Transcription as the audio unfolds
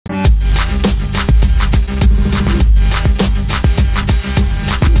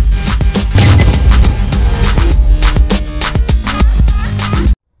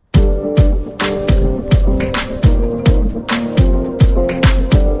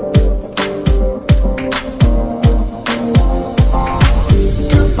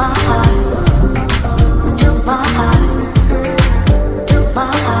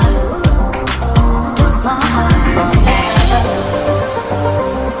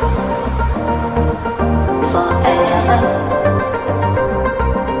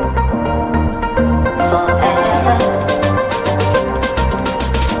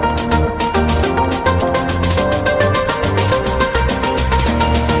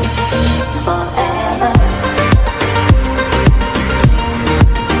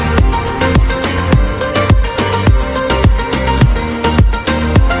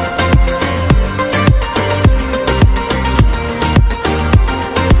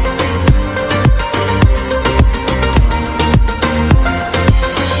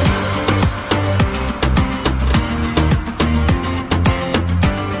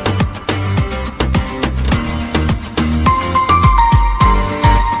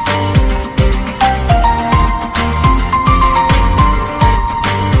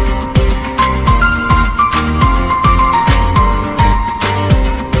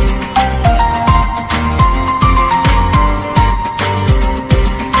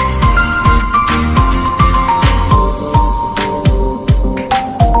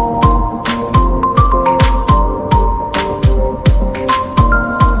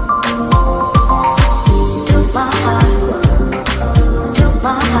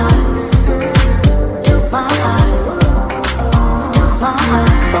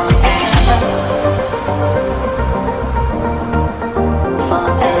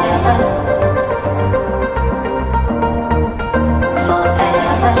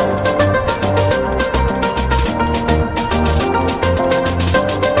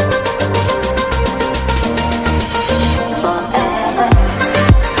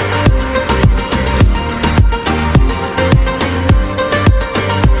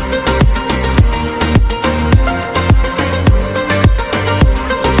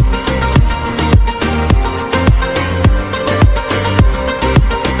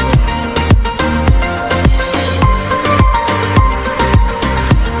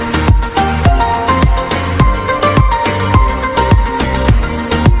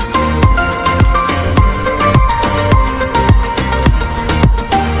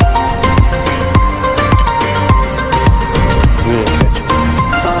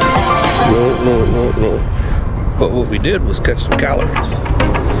But what we did was catch some calories.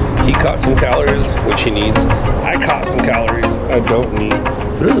 He caught some calories, which he needs. I caught some calories I don't need.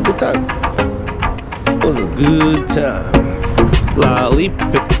 But it was a good time. It was a good time.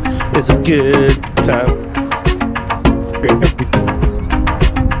 Lollipop is a good time.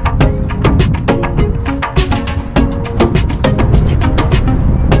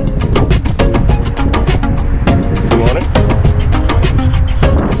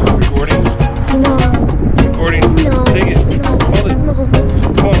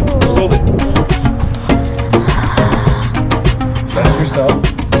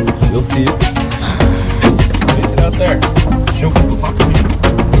 You'll see it. Place it out there. Show people, talk to me.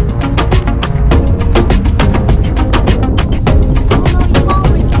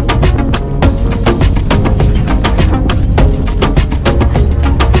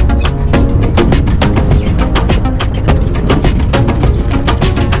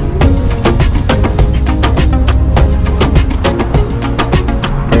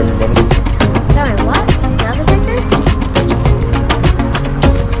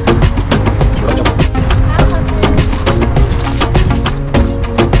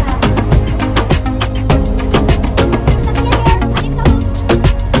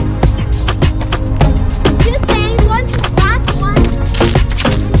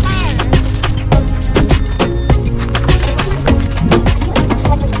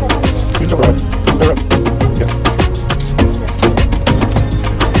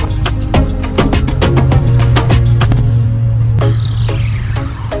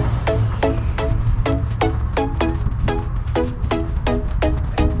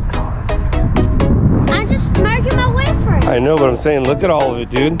 I know, but I'm saying, look at all of it,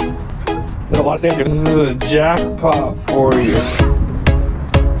 dude. There's a lot of sand here. This is a jackpot for you.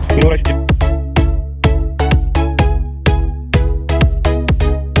 You know what I should do?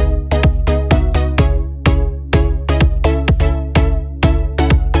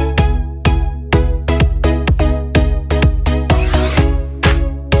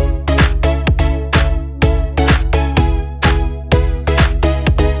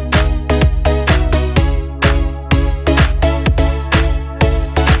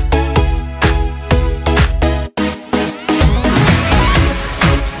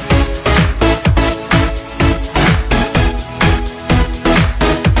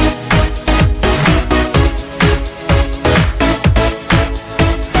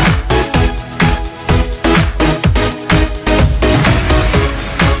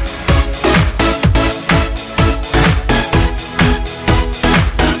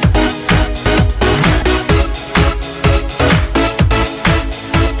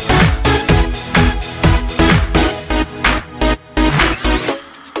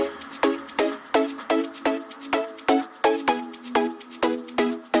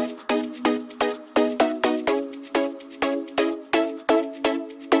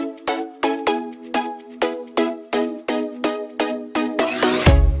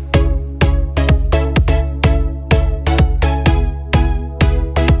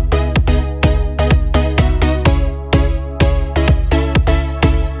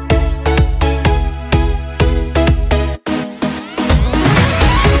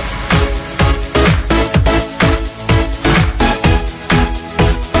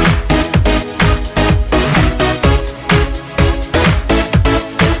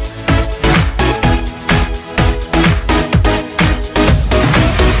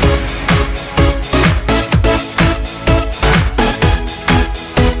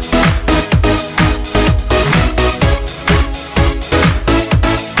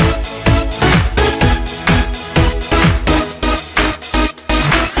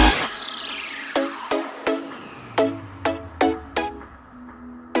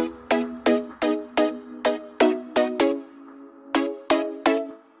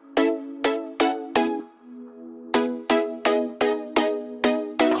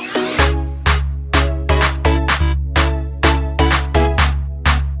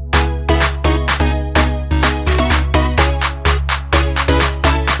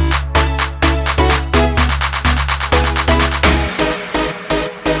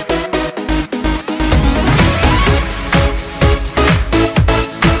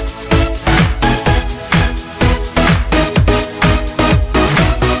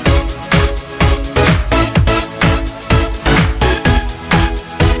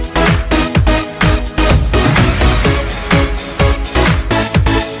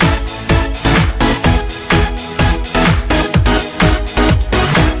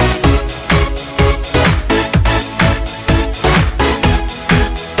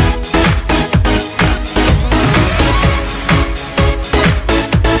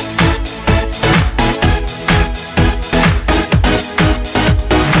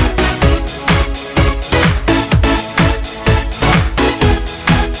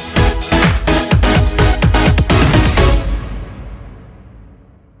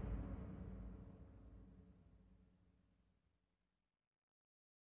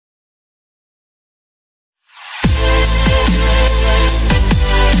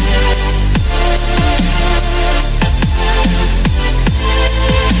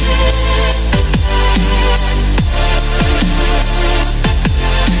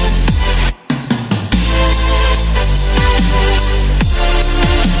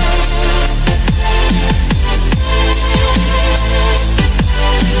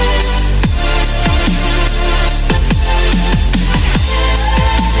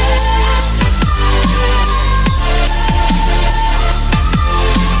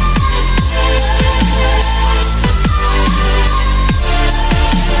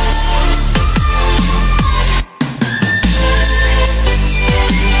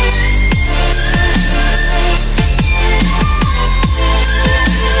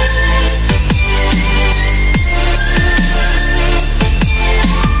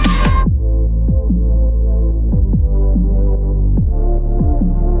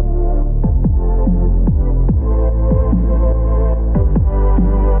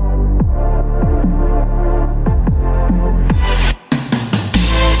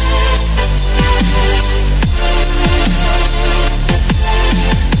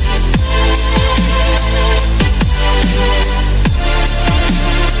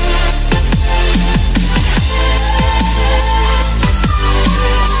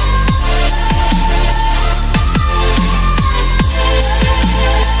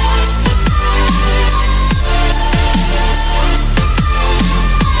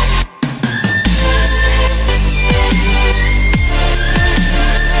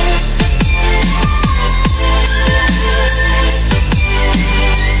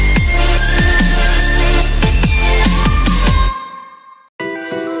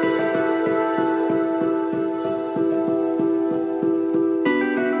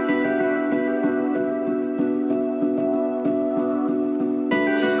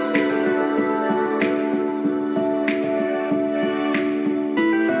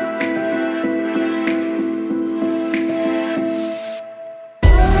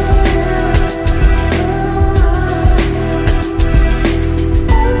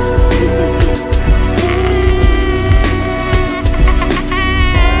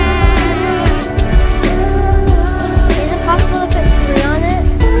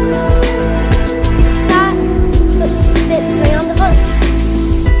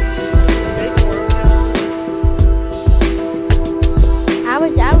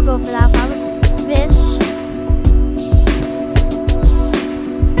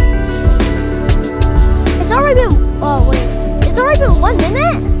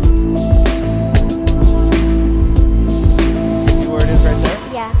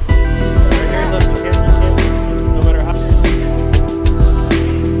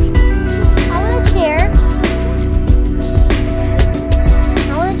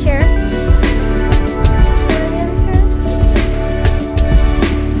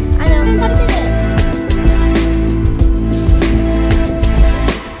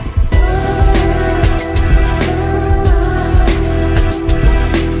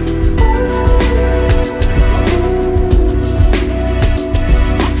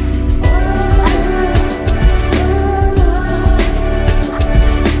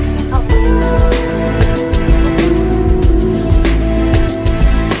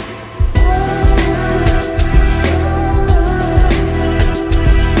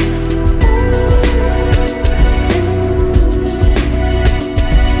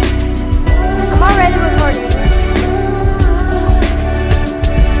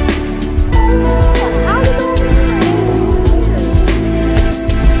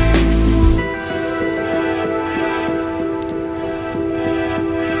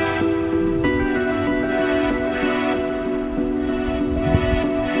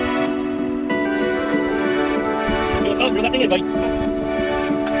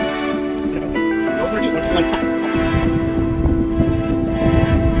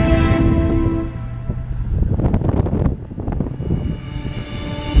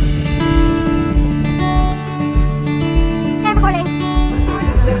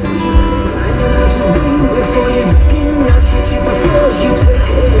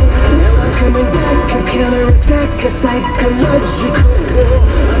 like a psychological war.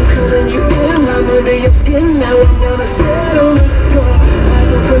 I'm calling you in, I'm under your skin. Now I'm gonna settle the score. I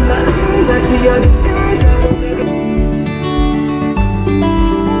open my eyes, I see your disguise. I will never.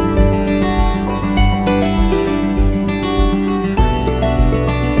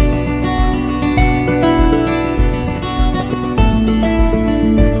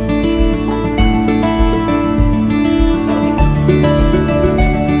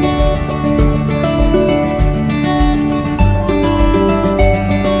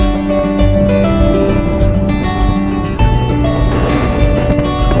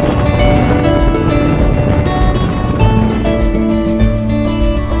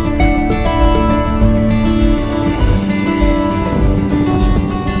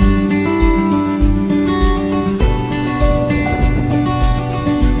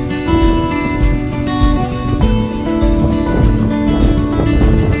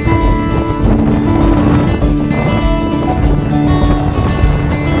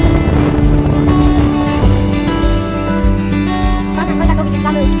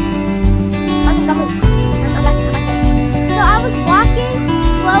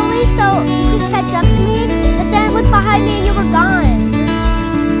 Behind me and you were gone.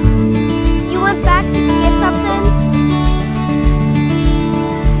 You went back to get something?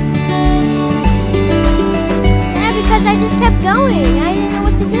 Yeah, because I just kept going. I didn't know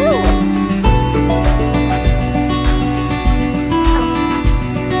what to do.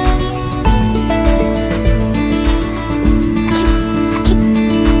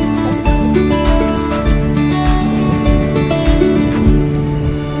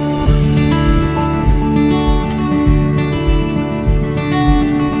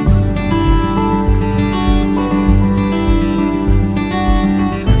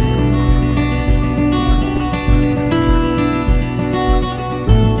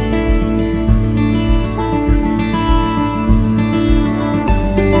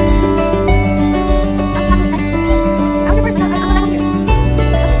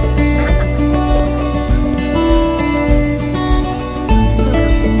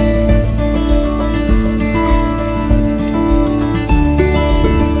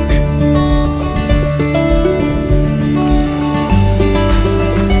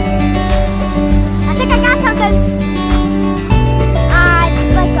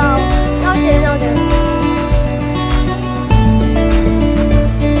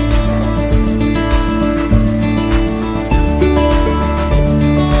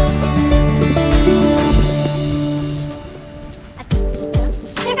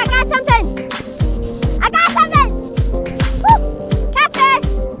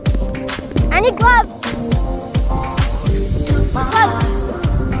 I need gloves. Gloves.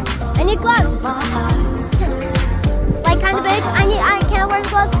 I need gloves. Like kind of big. I can't wear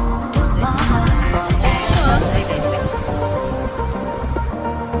gloves.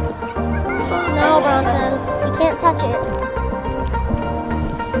 No, Bronson. You can't touch it.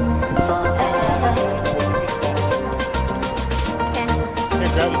 Okay. Here,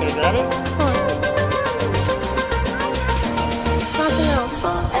 grab it. Can I grab it? Hold on. Bronson, no.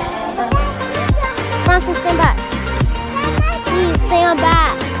 Bronson, stand back. Please, stay on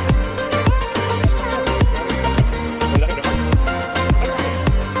back.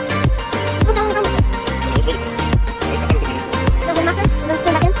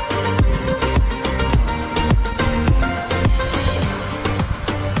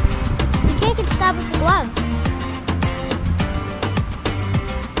 You can't get stabbed with the gloves.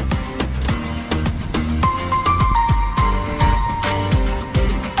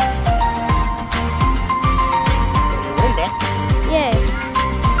 Yeah.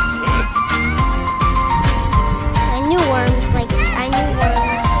 I knew worms were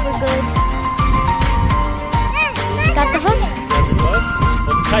good. Got the hook? Grab the glove.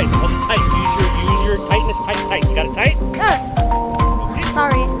 Hold it tight. Hold it tight. Use your tightness tight. You got it tight? Okay.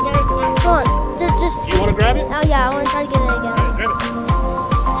 Sorry. Hold on. Just. Do you want to grab it? Oh yeah, I want to try to get it again. Right, grab it.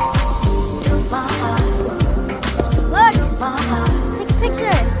 Look. Take a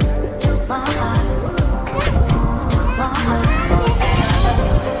picture.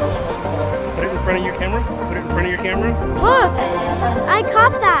 Put it in front of your camera. Put it in front of your camera. Look! I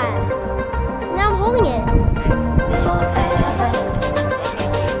caught that. Now I'm holding it.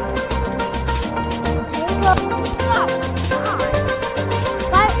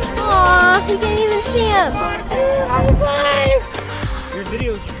 Aww, you can't even see him.